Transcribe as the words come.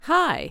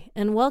Hi,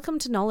 and welcome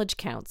to Knowledge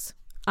Counts.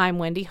 I'm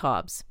Wendy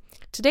Hobbs.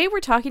 Today we're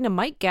talking to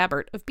Mike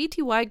Gabbert of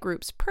BTY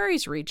Group's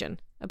Prairies region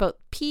about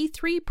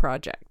P3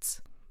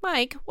 projects.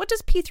 Mike, what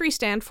does P3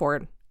 stand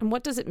for and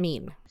what does it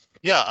mean?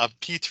 Yeah, a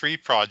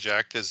P3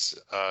 project is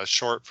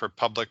short for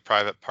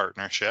public-private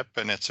partnership,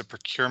 and it's a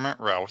procurement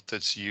route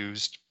that's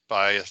used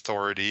by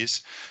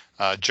authorities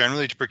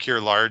generally to procure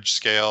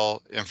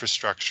large-scale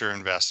infrastructure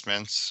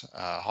investments,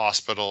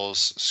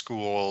 hospitals,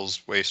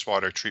 schools,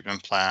 wastewater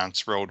treatment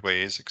plants,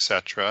 roadways,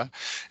 etc.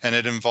 And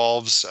it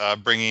involves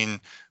bringing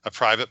a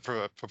private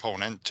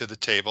proponent to the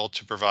table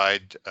to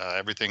provide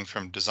everything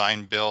from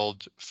design,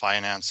 build,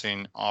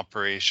 financing,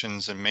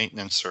 operations, and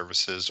maintenance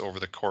services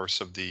over the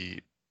course of the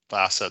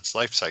asset's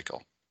life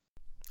cycle.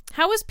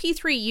 How is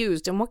P3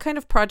 used and what kind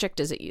of project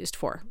is it used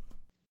for?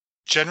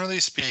 Generally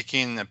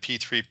speaking, a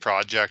P3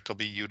 project will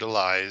be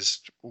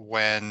utilized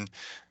when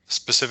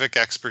specific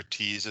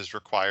expertise is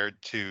required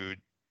to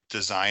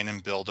design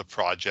and build a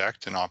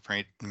project and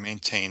operate and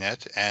maintain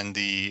it, and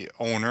the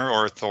owner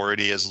or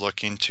authority is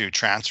looking to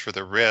transfer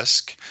the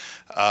risk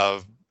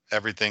of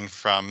everything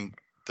from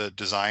the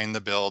design,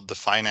 the build, the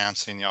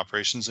financing, the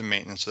operations and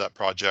maintenance of that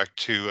project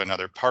to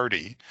another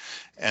party,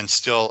 and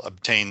still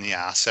obtain the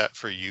asset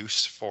for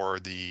use for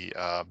the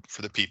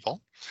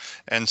people.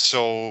 And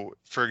so,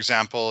 for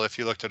example, if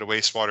you looked at a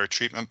wastewater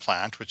treatment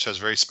plant, which has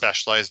very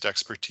specialized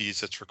expertise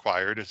that's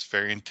required, it's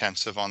very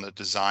intensive on the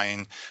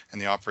design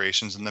and the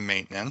operations and the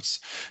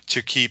maintenance.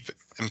 To keep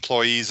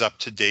employees up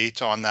to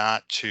date on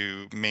that,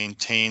 to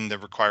maintain the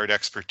required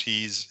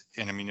expertise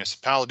in a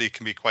municipality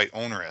can be quite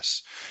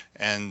onerous.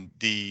 And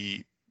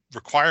the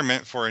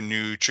requirement for a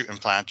new treatment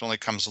plant only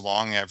comes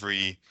along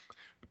every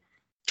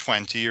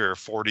 20 or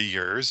 40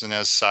 years. And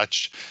as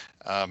such,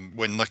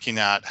 when looking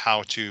at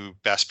how to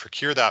best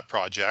procure that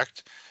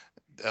project,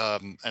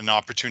 an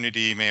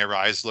opportunity may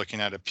arise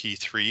looking at a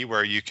P3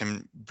 where you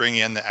can bring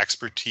in the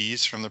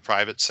expertise from the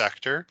private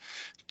sector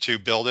to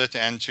build it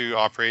and to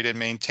operate and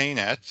maintain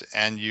it.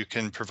 And you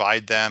can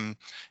provide them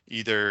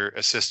either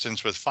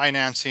assistance with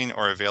financing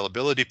or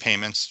availability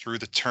payments through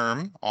the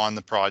term on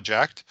the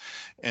project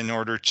in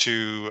order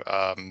to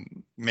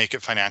make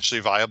it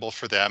financially viable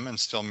for them and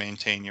still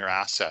maintain your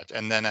asset.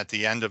 And then at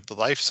the end of the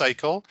life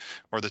cycle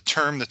or the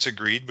term that's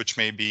agreed, which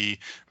may be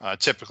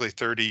typically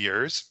 30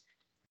 years,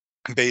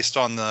 based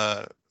on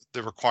the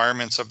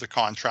requirements of the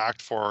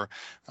contract for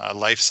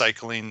life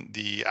cycling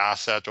the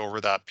asset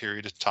over that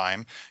period of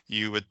time,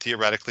 you would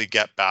theoretically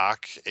get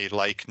back a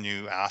like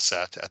new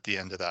asset at the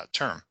end of that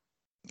term.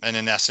 And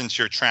in essence,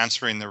 you're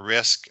transferring the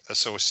risk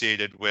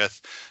associated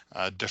with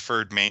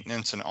deferred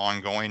maintenance and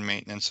ongoing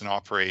maintenance and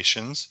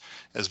operations,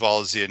 as well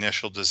as the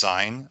initial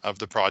design of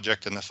the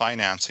project and the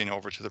financing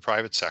over to the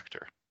private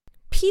sector.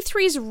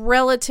 P3 is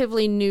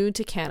relatively new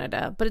to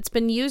Canada, but it's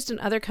been used in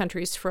other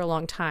countries for a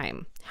long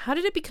time. How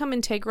did it become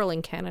integral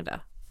in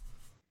Canada?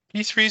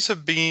 P3s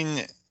have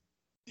been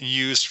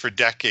used for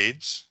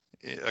decades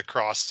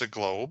across the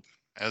globe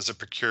as a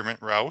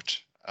procurement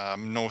route,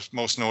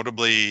 most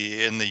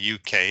notably in the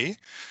UK.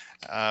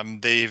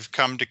 They've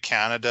come to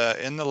Canada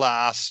in the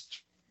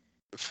last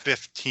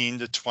 15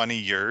 to 20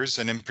 years,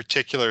 and in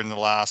particular in the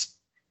last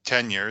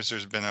 10 years,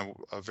 there's been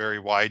a very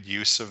wide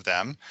use of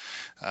them.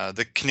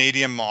 The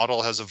Canadian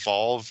model has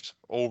evolved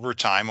over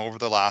time, over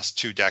the last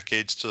 2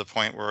 decades, to the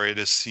point where it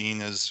is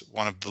seen as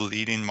one of the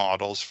leading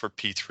models for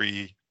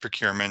P3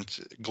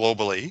 procurement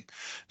globally,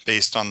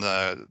 based on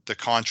the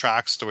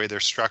contracts, the way they're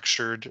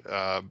structured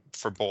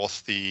for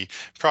both the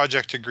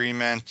project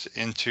agreement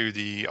into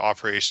the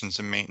operations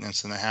and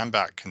maintenance and the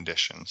handback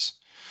conditions.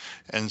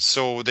 And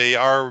so they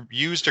are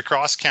used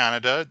across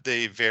Canada.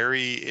 They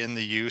vary in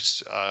the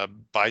use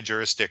by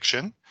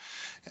jurisdiction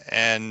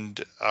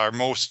and are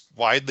most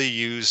widely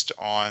used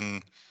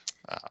on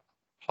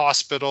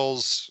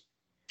hospitals,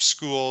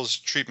 schools,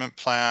 treatment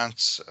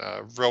plants,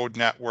 road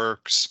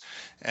networks,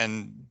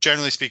 and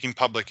generally speaking,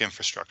 public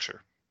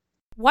infrastructure.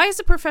 Why is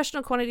a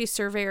professional quantity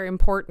surveyor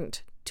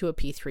important to a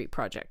P3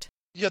 project?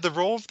 Yeah, the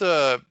role of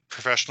the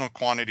professional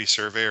quantity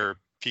surveyor,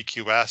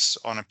 PQS,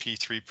 on a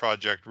P3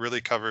 project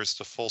really covers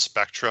the full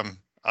spectrum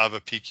of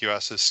a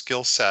PQS's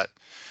skill set.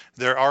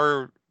 There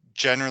are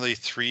generally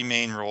 3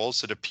 main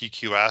roles that a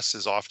PQS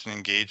is often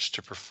engaged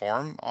to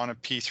perform on a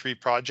P3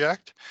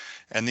 project,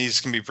 and these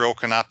can be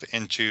broken up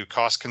into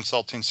cost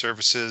consulting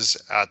services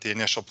at the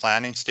initial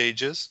planning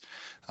stages,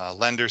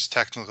 lender's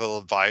technical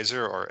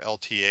advisor or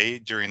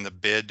LTA during the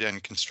bid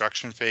and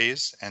construction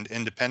phase, and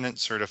independent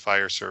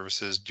certifier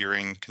services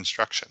during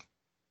construction.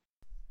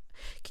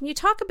 Can you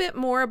talk a bit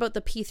more about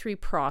the P3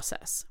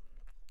 process?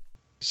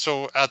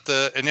 So at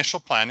the initial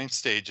planning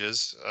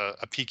stages,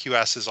 a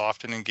PQS is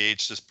often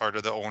engaged as part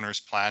of the owner's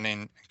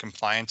planning and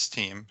compliance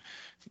team,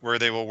 where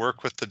they will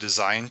work with the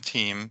design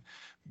team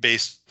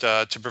based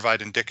to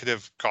provide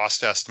indicative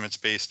cost estimates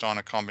based on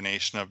a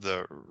combination of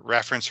the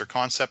reference or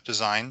concept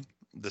design,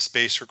 the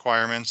space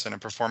requirements, and a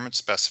performance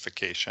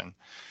specification.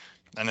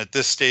 And at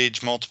this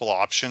stage, multiple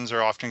options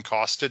are often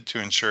costed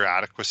to ensure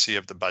adequacy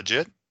of the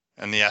budget.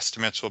 And the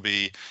estimates will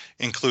be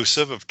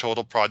inclusive of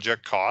total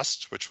project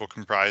costs, which will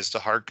comprise the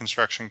hard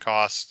construction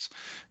costs,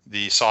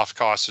 the soft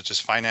costs, such as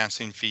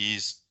financing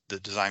fees, the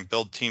design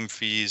build team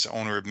fees,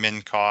 owner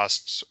admin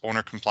costs,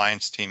 owner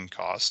compliance team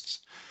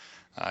costs.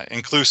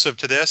 Inclusive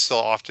to this, they'll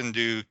often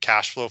do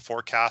cash flow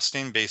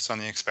forecasting based on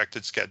the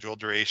expected schedule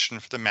duration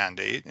for the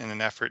mandate in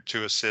an effort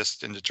to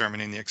assist in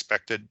determining the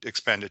expected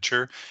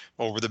expenditure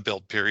over the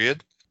build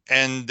period.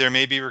 And there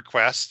may be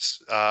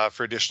requests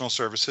for additional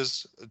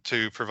services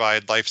to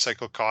provide life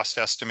cycle cost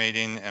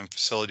estimating and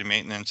facility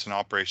maintenance and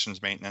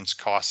operations maintenance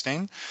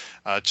costing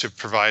to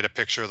provide a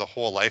picture of the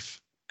whole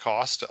life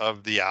cost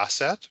of the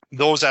asset.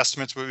 Those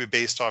estimates will be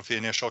based off the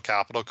initial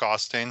capital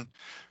costing,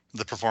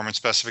 the performance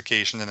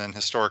specification, and then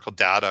historical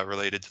data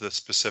related to the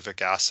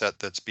specific asset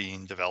that's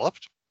being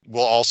developed.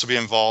 We'll also be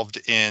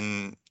involved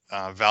in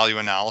value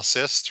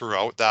analysis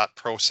throughout that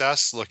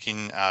process,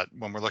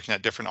 when we're looking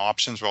at different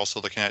options, we're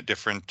also looking at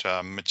different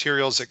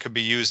materials that could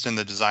be used in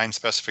the design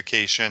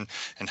specification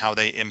and how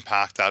they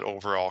impact that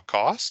overall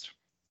cost.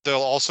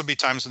 There'll also be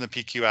times when the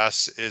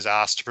PQS is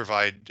asked to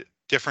provide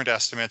different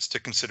estimates to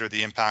consider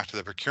the impact of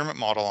the procurement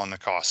model on the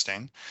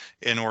costing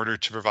in order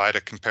to provide a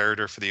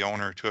comparator for the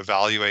owner to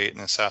evaluate and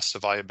assess the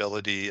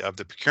viability of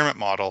the procurement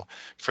model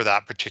for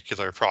that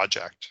particular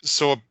project.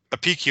 So a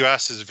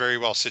PQS is very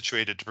well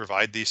situated to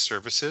provide these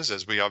services,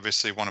 as we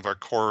obviously, one of our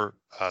core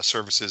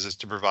services is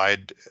to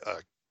provide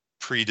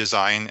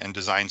pre-design and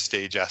design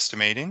stage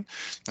estimating.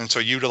 And so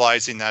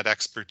utilizing that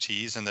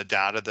expertise and the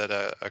data that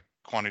a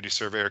quantity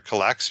surveyor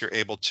collects, you're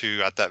able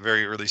to, at that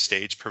very early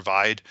stage,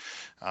 provide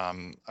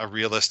a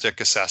realistic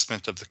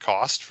assessment of the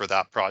cost for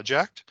that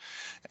project,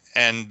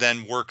 and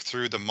then work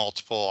through the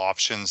multiple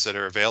options that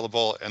are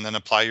available, and then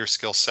apply your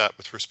skill set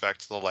with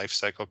respect to the life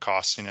cycle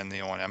costing and the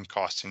O&M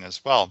costing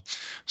as well.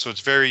 So it's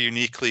very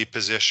uniquely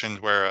positioned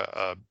where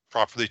a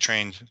properly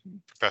trained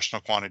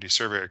professional quantity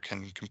surveyor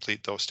can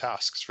complete those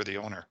tasks for the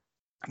owner.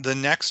 The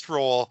next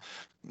role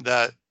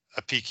that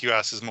a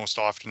PQS is most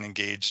often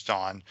engaged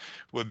on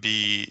would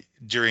be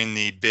during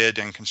the bid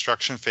and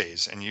construction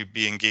phase, and you'd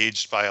be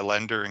engaged by a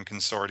lender and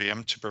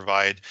consortium to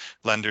provide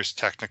lenders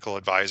technical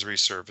advisory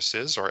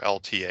services, or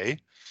LTA.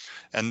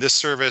 And this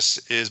service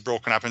is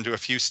broken up into a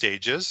few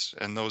stages,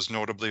 and those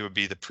notably would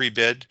be the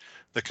pre-bid,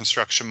 the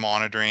construction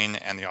monitoring,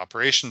 and the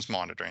operations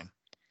monitoring.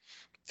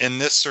 In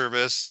this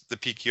service, the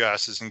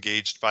PQS is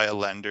engaged by a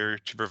lender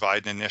to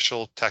provide an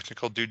initial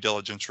technical due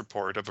diligence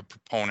report of a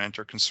proponent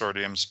or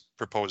consortium's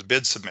proposed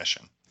bid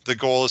submission. The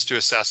goal is to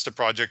assess the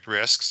project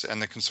risks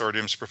and the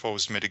consortium's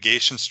proposed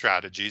mitigation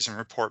strategies and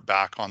report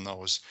back on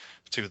those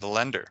to the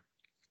lender.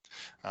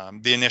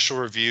 The initial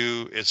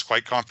review is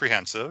quite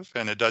comprehensive,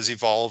 and it does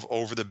evolve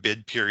over the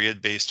bid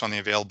period based on the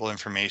available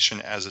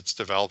information as it's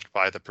developed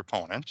by the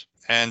proponent.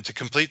 And to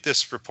complete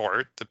this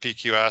report, the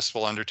PQS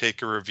will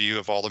undertake a review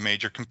of all the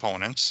major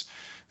components,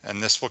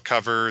 and this will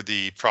cover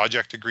the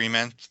project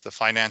agreement, the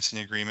financing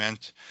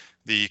agreement,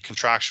 the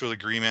contractual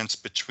agreements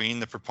between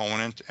the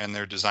proponent and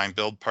their design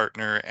build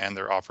partner and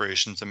their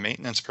operations and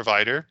maintenance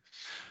provider.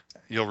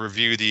 You'll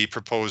review the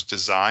proposed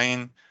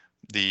design,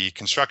 the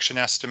construction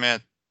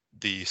estimate,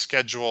 the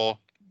schedule,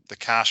 the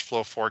cash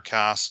flow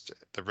forecast,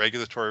 the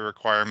regulatory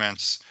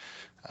requirements,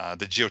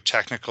 the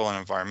geotechnical and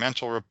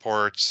environmental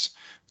reports,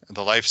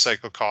 the life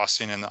cycle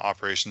costing, and the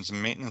operations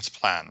and maintenance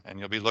plan. And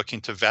you'll be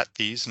looking to vet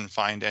these and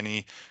find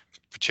any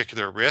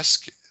particular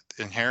risk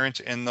inherent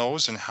in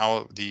those and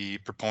how the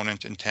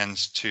proponent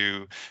intends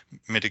to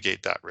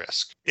mitigate that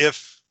risk.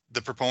 If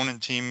the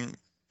proponent team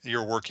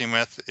you're working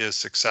with is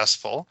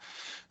successful,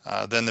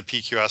 then the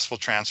PQS will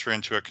transfer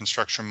into a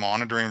construction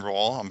monitoring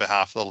role on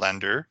behalf of the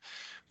lender,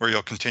 where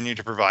you'll continue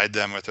to provide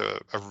them with a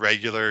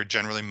regular,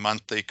 generally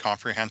monthly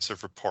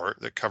comprehensive report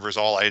that covers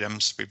all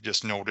items we've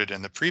just noted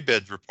in the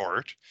pre-bid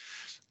report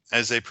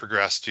as they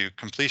progress to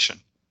completion.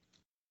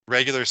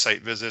 Regular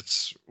site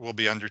visits will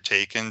be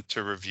undertaken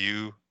to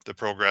review the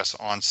progress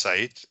on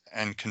site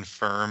and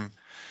confirm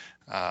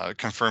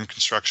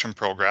construction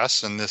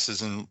progress, and this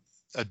is in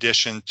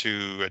addition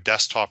to a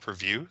desktop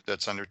review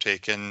that's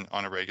undertaken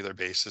on a regular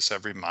basis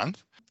every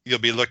month. You'll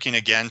be looking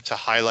again to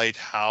highlight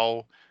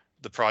how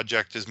the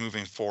project is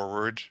moving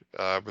forward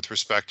with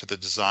respect to the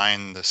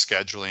design, the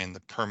scheduling, the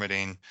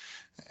permitting,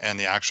 and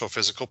the actual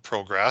physical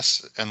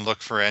progress, and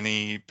look for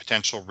any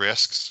potential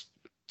risks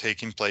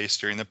taking place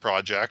during the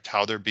project,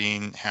 how they're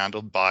being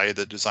handled by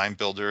the design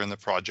builder and the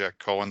project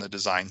co and the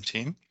design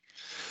team.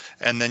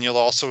 And then you'll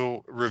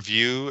also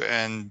review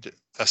and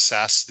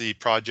assess the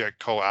project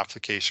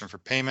co-application for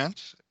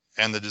payment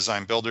and the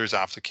design builder's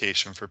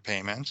application for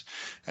payment,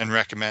 and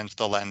recommend to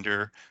the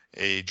lender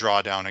a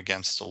drawdown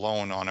against the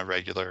loan on a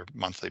regular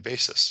monthly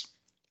basis.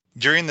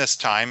 During this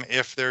time,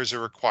 if there's a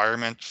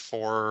requirement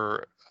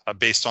for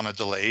based on a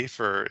delay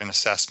for an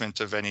assessment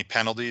of any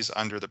penalties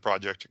under the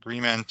project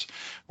agreement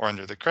or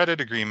under the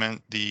credit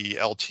agreement, the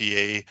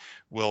LTA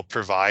will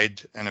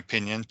provide an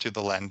opinion to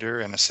the lender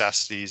and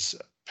assess these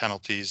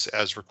penalties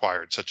as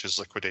required, such as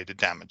liquidated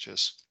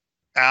damages.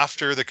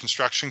 After the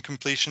construction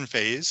completion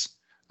phase,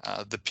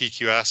 The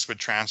PQS would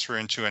transfer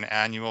into an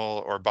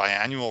annual or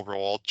biannual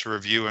role to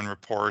review and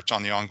report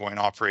on the ongoing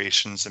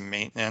operations and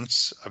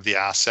maintenance of the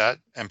asset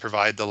and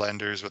provide the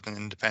lenders with an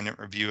independent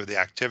review of the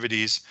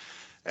activities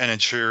and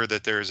ensure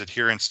that there is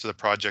adherence to the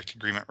project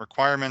agreement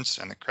requirements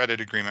and the credit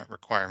agreement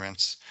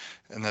requirements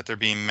and that they're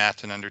being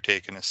met and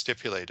undertaken as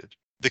stipulated.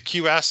 The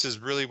QS is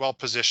really well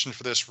positioned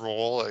for this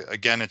role.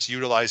 Again, it's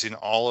utilizing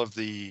all of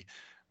the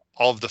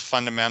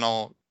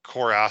fundamental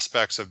core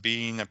aspects of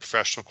being a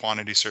professional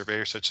quantity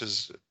surveyor, such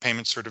as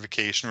payment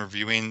certification,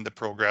 reviewing the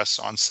progress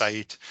on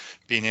site,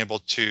 being able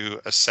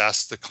to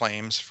assess the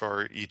claims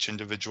for each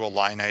individual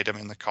line item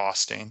in the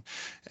costing,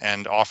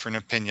 and offer an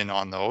opinion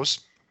on those.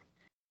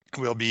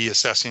 We'll be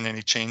assessing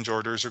any change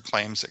orders or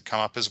claims that come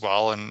up as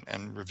well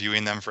and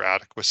reviewing them for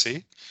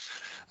adequacy.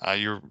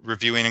 You're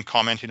reviewing and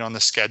commenting on the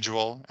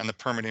schedule and the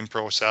permitting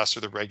process or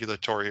the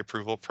regulatory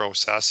approval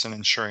process and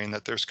ensuring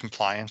that there's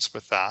compliance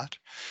with that.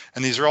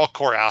 And these are all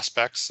core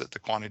aspects that the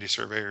quantity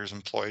surveyor is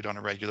employed on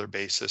a regular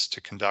basis to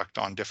conduct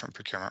on different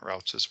procurement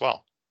routes as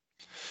well.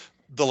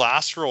 The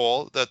last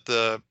role that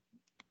the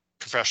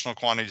professional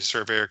quantity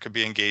surveyor could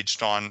be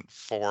engaged on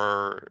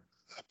for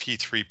a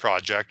P3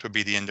 project would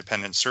be the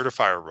independent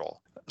certifier role.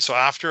 So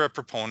after a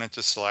proponent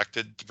is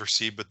selected to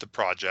proceed with the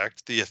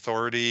project, the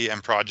authority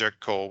and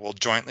project co will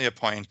jointly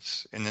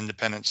appoint an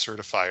independent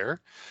certifier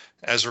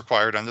as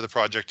required under the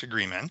project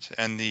agreement,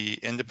 and the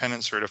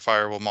independent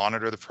certifier will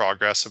monitor the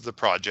progress of the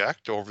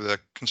project over the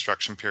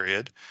construction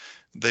period.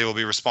 They will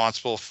be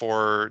responsible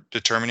for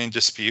determining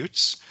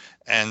disputes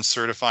and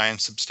certifying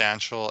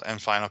substantial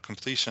and final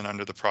completion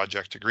under the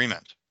project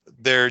agreement.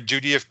 Their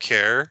duty of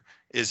care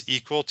is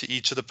equal to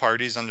each of the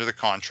parties under the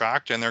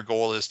contract, and their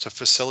goal is to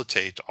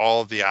facilitate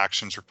all of the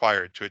actions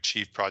required to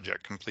achieve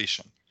project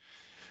completion.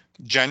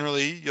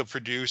 Generally, you'll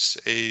produce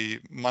a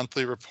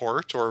monthly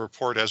report or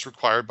report as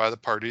required by the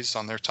parties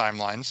on their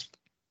timelines,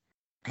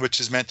 which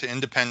is meant to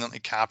independently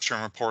capture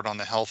and report on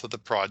the health of the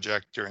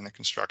project during the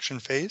construction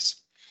phase.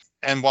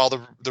 And while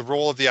the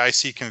role of the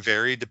IC can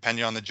vary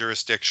depending on the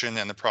jurisdiction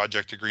and the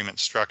project agreement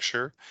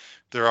structure,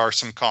 there are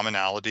some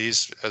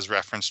commonalities, as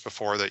referenced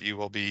before, that you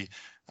will be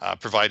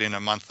providing a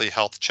monthly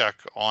health check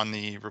on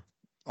the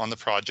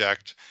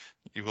project.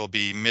 You will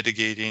be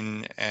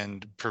mitigating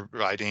and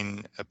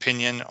providing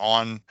opinion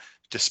on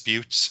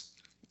disputes,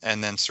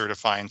 and then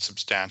certifying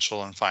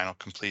substantial and final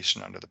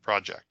completion under the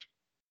project.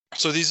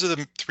 So these are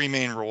the three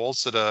main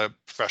roles that a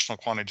professional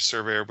quantity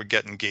surveyor would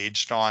get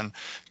engaged on,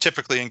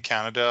 typically in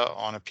Canada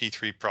on a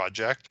P3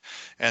 project,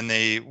 and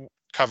they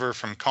cover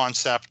from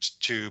concept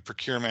to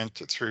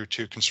procurement through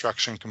to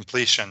construction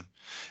completion,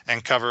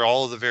 and cover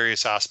all of the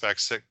various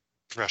aspects that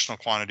professional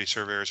quantity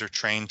surveyors are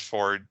trained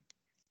for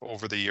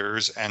over the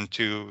years and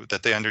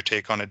that they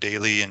undertake on a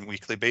daily and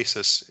weekly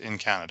basis in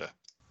Canada.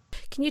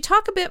 Can you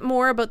talk a bit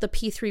more about the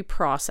P3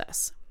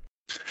 process?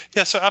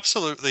 Yeah, so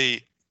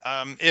absolutely.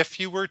 If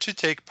you were to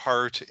take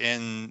part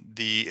in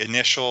the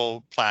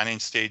initial planning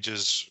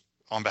stages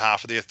on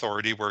behalf of the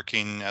authority,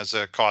 working as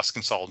a cost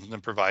consultant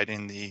and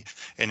providing the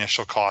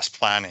initial cost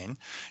planning,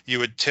 you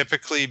would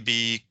typically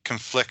be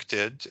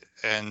conflicted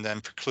and then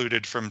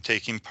precluded from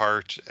taking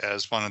part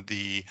as one of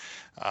the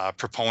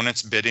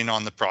proponents bidding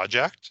on the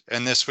project.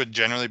 And this would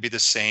generally be the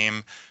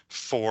same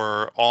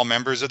for all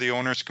members of the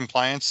owner's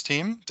compliance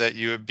team, that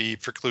you would be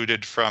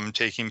precluded from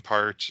taking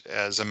part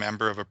as a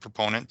member of a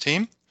proponent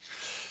team.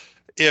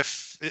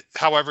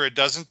 However, it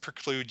doesn't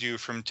preclude you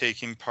from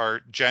taking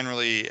part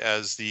generally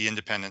as the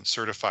independent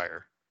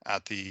certifier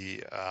at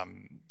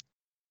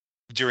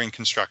during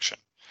construction.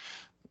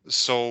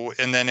 So,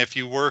 and then if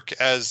you work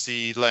as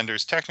the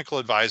lender's technical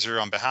advisor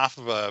on behalf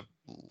of a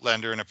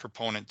lender and a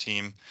proponent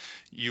team,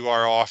 you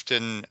are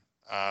often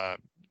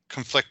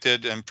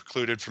conflicted and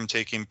precluded from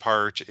taking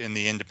part in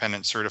the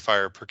independent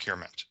certifier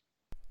procurement.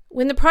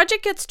 When the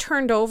project gets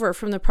turned over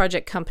from the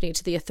project company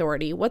to the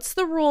authority, what's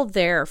the role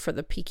there for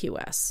the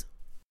PQS?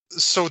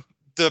 So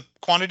the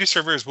quantity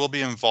surveyors will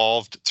be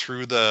involved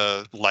through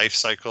the life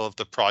cycle of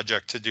the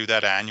project to do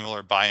that annual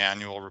or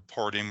biannual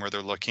reporting, where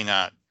they're looking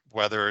at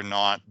whether or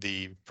not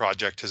the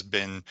project has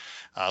been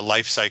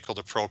life cycled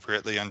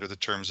appropriately under the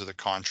terms of the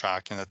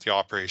contract and that the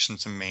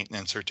operations and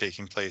maintenance are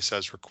taking place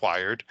as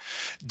required.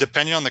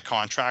 Depending on the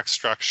contract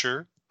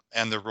structure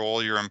and the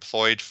role you're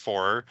employed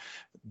for,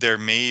 there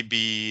may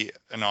be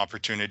an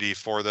opportunity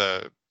for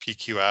the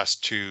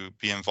PQS to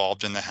be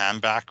involved in the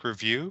handback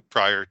review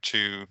prior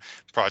to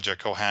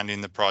project co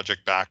handing the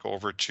project back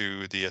over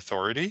to the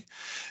authority.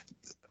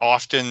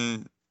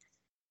 Often,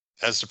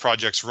 as the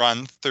projects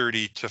run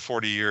 30 to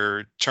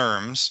 40-year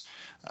terms,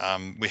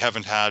 we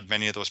haven't had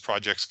many of those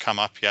projects come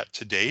up yet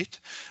to date,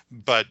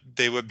 but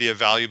they would be a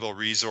valuable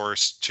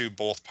resource to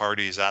both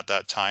parties at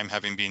that time,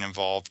 having been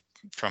involved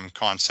from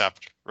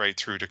concept right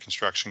through to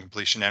construction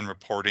completion and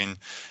reporting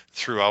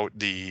throughout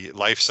the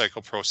life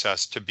cycle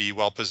process, to be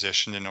well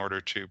positioned in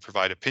order to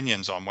provide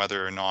opinions on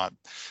whether or not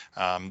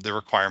the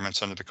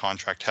requirements under the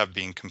contract have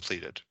been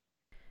completed.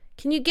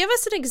 Can you give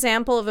us an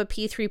example of a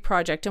P3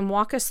 project and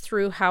walk us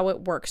through how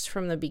it works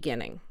from the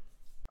beginning?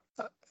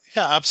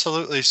 Yeah,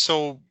 absolutely.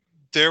 So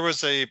There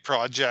was a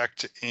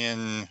project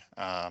in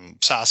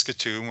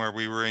Saskatoon where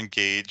we were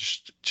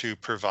engaged to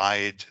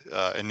provide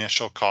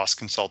initial cost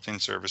consulting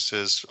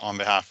services on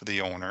behalf of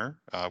the owner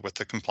with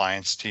the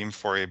compliance team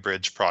for a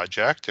bridge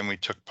project. And we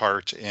took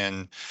part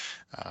in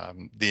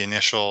the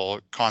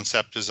initial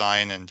concept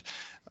design and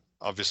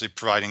obviously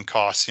providing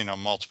costs,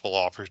 multiple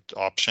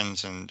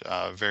options and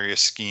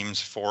various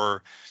schemes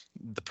for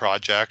the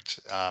project.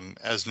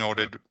 As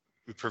noted,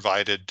 we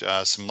provided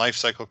some life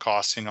cycle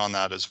costing on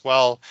that as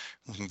well,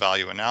 some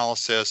value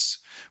analysis,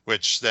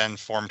 which then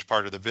formed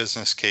part of the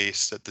business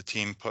case that the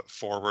team put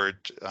forward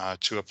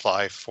to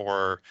apply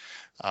for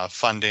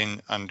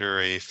funding under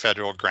a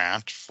federal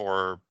grant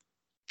for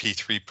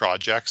P3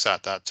 projects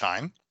at that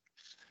time.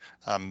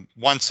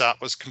 Once that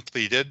was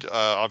completed,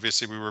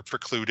 obviously we were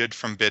precluded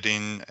from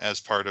bidding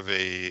as part of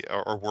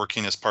or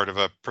working as part of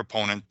a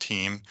proponent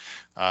team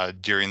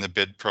during the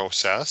bid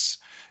process.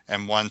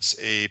 And once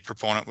a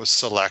proponent was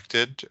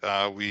selected,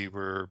 we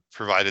were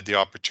provided the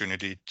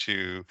opportunity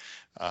to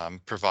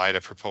provide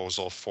a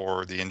proposal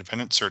for the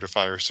independent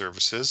certifier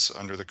services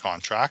under the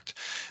contract,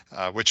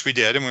 which we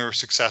did, and we were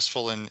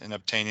successful in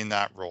obtaining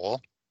that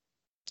role.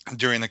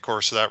 During the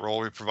course of that role,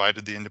 we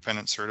provided the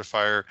independent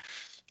certifier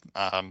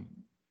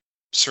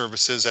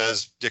services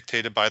as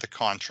dictated by the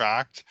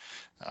contract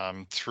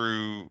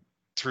through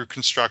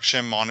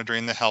construction,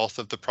 monitoring the health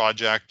of the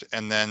project,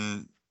 and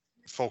then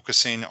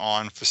focusing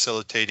on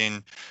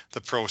facilitating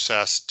the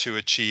process to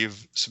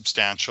achieve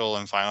substantial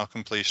and final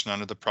completion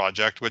under the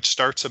project, which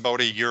starts about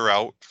a year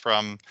out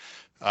from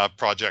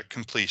project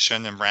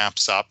completion and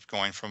ramps up,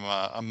 going from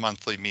a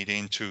monthly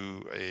meeting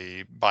to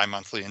a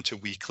bi-monthly into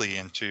weekly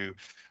into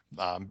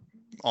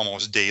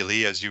almost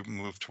daily as you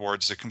move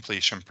towards the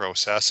completion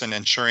process, and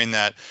ensuring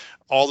that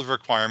all the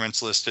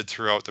requirements listed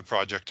throughout the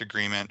project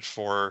agreement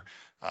for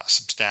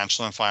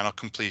substantial and final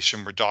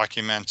completion were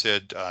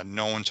documented,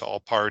 known to all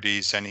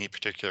parties. Any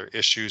particular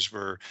issues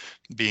were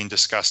being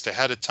discussed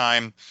ahead of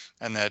time,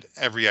 and that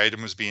every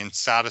item was being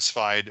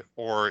satisfied,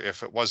 or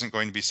if it wasn't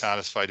going to be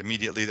satisfied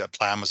immediately, that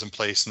plan was in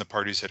place and the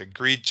parties had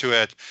agreed to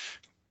it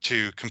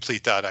to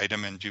complete that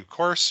item in due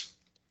course.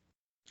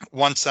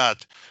 Once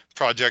that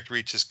project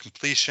reaches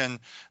completion,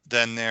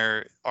 then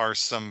there are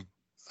some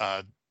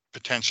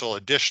potential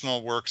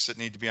additional works that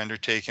need to be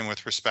undertaken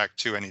with respect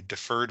to any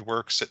deferred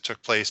works that took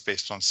place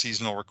based on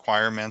seasonal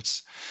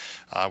requirements,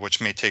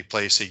 which may take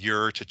place a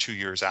year to 2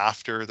 years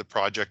after the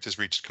project has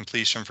reached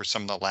completion for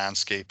some of the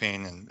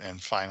landscaping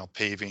and final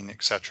paving,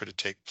 et cetera, to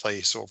take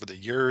place over the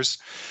years.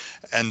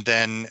 And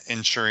then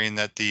ensuring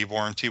that the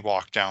warranty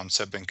walkdowns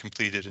have been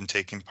completed and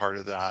taking part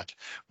of that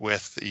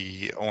with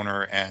the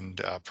owner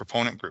and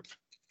proponent group.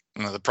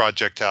 The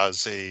project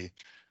has a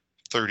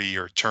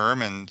 30-year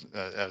term, and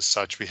as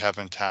such, we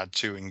haven't had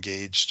to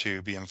engage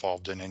to be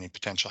involved in any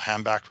potential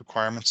handback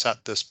requirements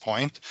at this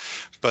point.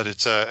 But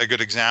it's a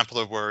good example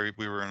of where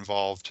we were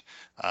involved,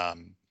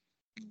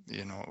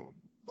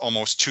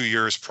 almost 2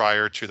 years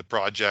prior to the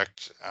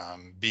project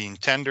being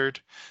tendered.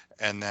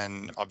 And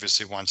then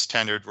obviously once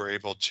tendered, we're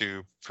able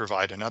to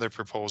provide another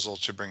proposal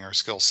to bring our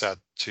skill set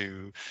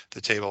to the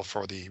table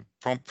for the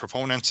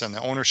proponents and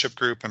the ownership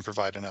group and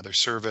provide another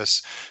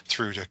service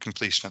through to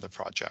completion of the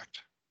project.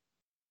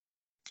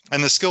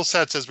 And the skill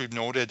sets, as we've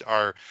noted,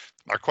 are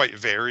quite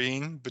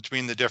varying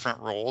between the different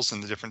roles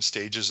and the different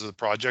stages of the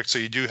project. So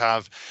you do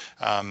have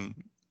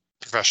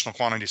professional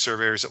quantity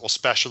surveyors that will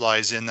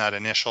specialize in that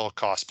initial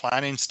cost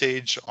planning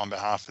stage on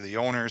behalf of the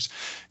owners.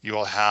 You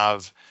will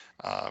have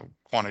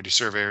quantity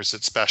surveyors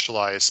that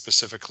specialize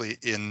specifically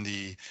in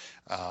the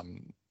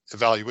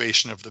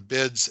evaluation of the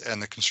bids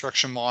and the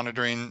construction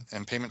monitoring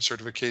and payment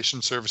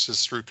certification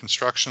services through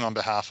construction on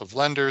behalf of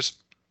lenders.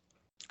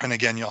 And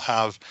again, you'll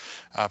have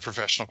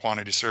professional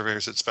quantity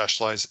surveyors that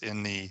specialize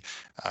in the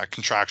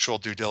contractual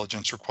due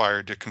diligence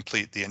required to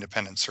complete the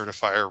independent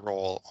certifier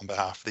role on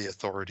behalf of the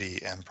authority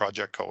and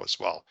Project Co as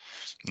well.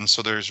 And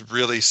so there's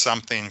really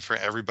something for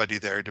everybody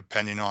there,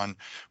 depending on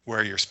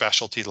where your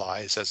specialty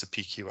lies as a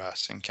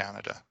PQS in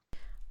Canada.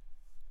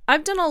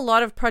 I've done a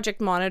lot of project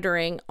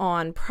monitoring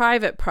on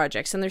private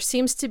projects, and there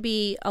seems to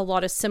be a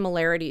lot of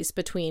similarities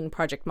between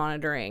project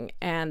monitoring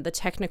and the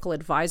technical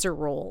advisor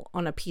role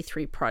on a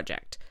P3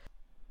 project.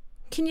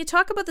 Can you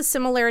talk about the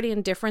similarity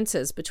and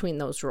differences between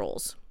those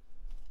roles?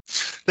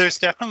 There's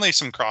definitely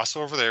some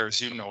crossover there,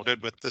 as you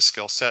noted, with the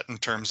skill set in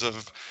terms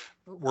of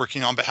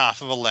working on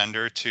behalf of a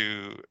lender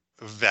to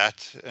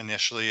vet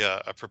initially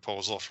a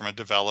proposal from a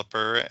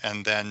developer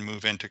and then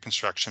move into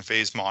construction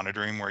phase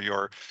monitoring, where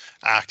you're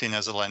acting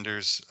as a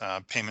lender's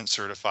payment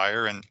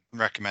certifier and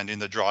recommending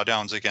the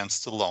drawdowns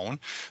against the loan.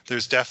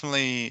 There's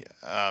definitely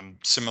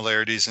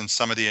similarities in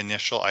some of the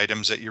initial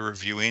items that you're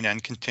reviewing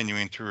and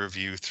continuing to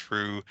review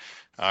through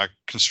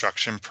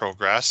construction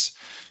progress.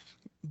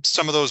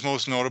 Some of those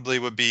most notably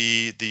would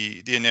be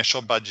the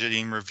initial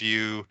budgeting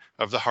review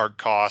of the hard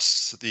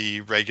costs,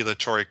 the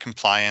regulatory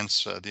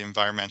compliance, the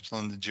environmental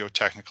and the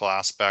geotechnical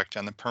aspect,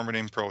 and the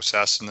permitting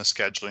process and the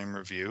scheduling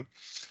review.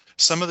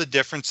 Some of the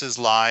differences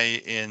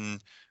lie in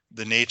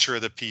the nature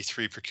of the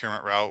P3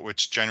 procurement route,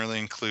 which generally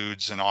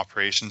includes an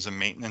operations and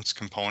maintenance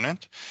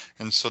component.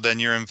 And so then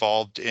you're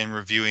involved in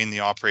reviewing the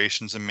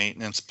operations and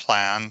maintenance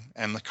plan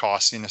and the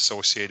costing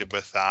associated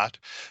with that.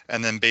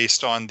 And then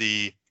based on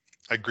the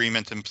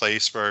agreement in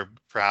place where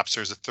perhaps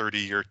there's a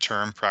 30-year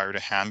term prior to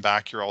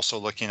handback, you're also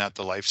looking at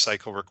the life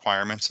cycle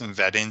requirements and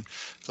vetting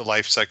the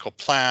life cycle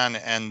plan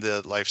and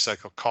the life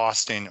cycle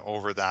costing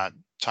over that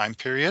time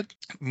period.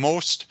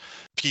 Most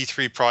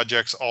P3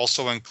 projects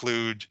also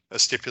include a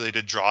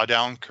stipulated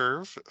drawdown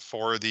curve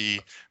for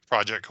the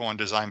project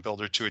co-design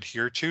builder to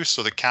adhere to.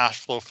 So the cash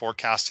flow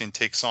forecasting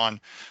takes on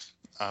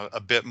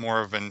a bit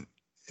more of an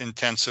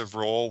intensive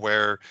role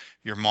where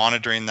you're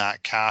monitoring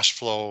that cash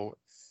flow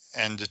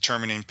and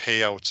determining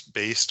payouts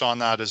based on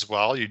that as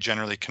well. You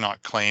generally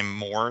cannot claim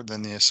more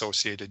than the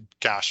associated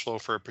cash flow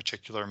for a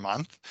particular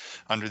month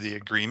under the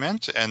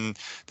agreement. And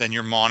then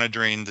you're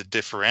monitoring the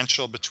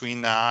differential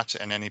between that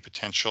and any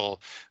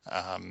potential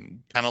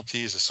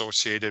penalties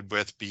associated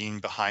with being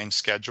behind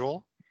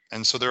schedule.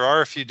 And so there are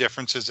a few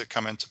differences that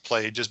come into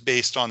play just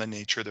based on the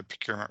nature of the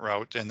procurement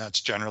route. And that's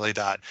generally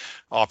that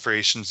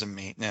operations and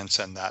maintenance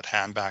and that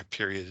handback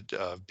period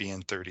of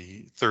being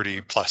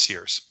 30 plus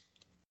years.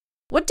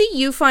 What do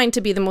you find to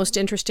be the most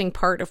interesting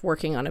part of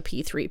working on a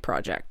P3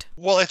 project?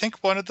 Well, I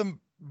think one of the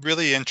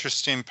really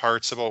interesting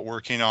parts about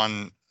working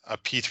on a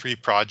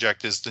P3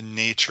 project is the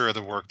nature of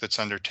the work that's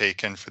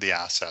undertaken for the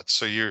assets.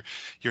 So you're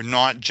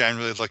not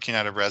generally looking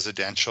at a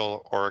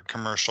residential or a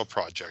commercial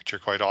project. You're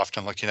quite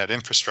often looking at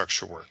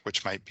infrastructure work,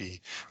 which might be,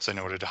 as I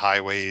noted,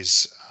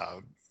 highways,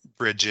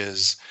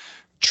 bridges,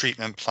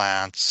 treatment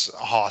plants,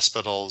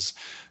 hospitals,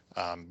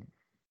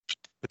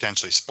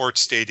 potentially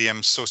sports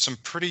stadiums. So some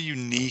pretty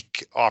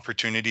unique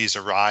opportunities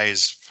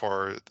arise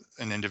for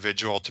an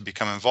individual to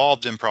become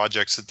involved in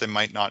projects that they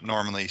might not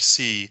normally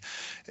see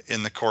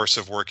in the course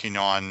of working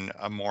on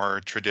a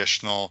more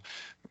traditional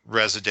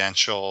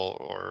residential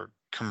or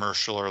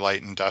commercial or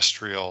light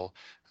industrial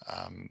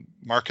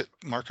market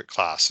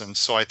class. And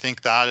so I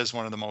think that is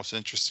one of the most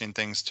interesting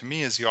things to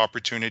me, is the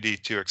opportunity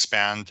to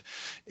expand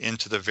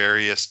into the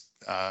various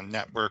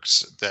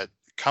networks that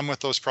come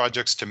with those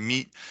projects, to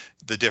meet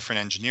the different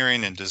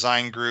engineering and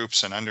design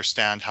groups and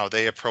understand how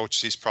they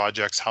approach these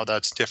projects, how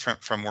that's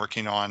different from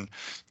working on,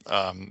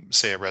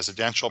 say, a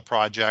residential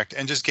project,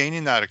 and just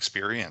gaining that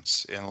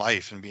experience in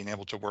life and being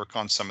able to work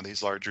on some of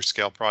these larger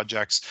scale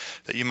projects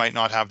that you might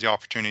not have the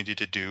opportunity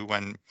to do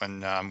when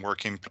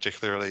working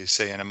particularly,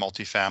 say, in a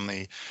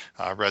multifamily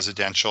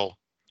residential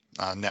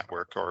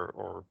network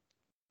or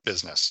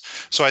business.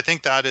 So I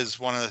think that is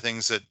one of the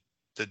things that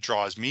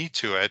draws me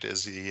to it,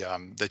 is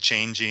the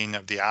changing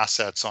of the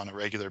assets on a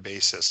regular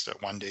basis.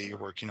 That one day you're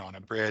working on a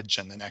bridge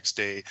and the next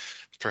day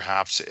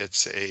perhaps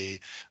it's a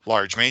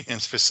large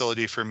maintenance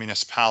facility for a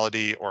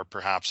municipality, or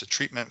perhaps a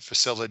treatment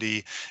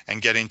facility,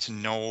 and getting to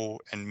know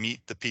and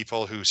meet the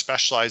people who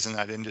specialize in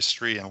that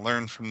industry and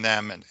learn from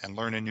them and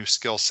learn a new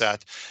skill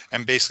set,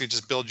 and basically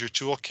just build your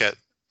toolkit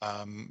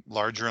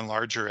larger and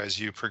larger as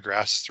you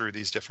progress through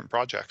these different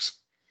projects.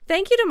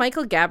 Thank you to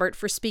Michael Gabbert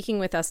for speaking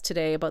with us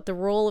today about the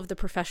role of the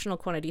professional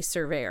quantity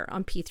surveyor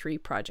on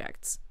P3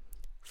 projects.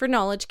 For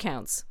Knowledge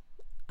Counts,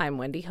 I'm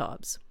Wendy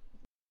Hobbs.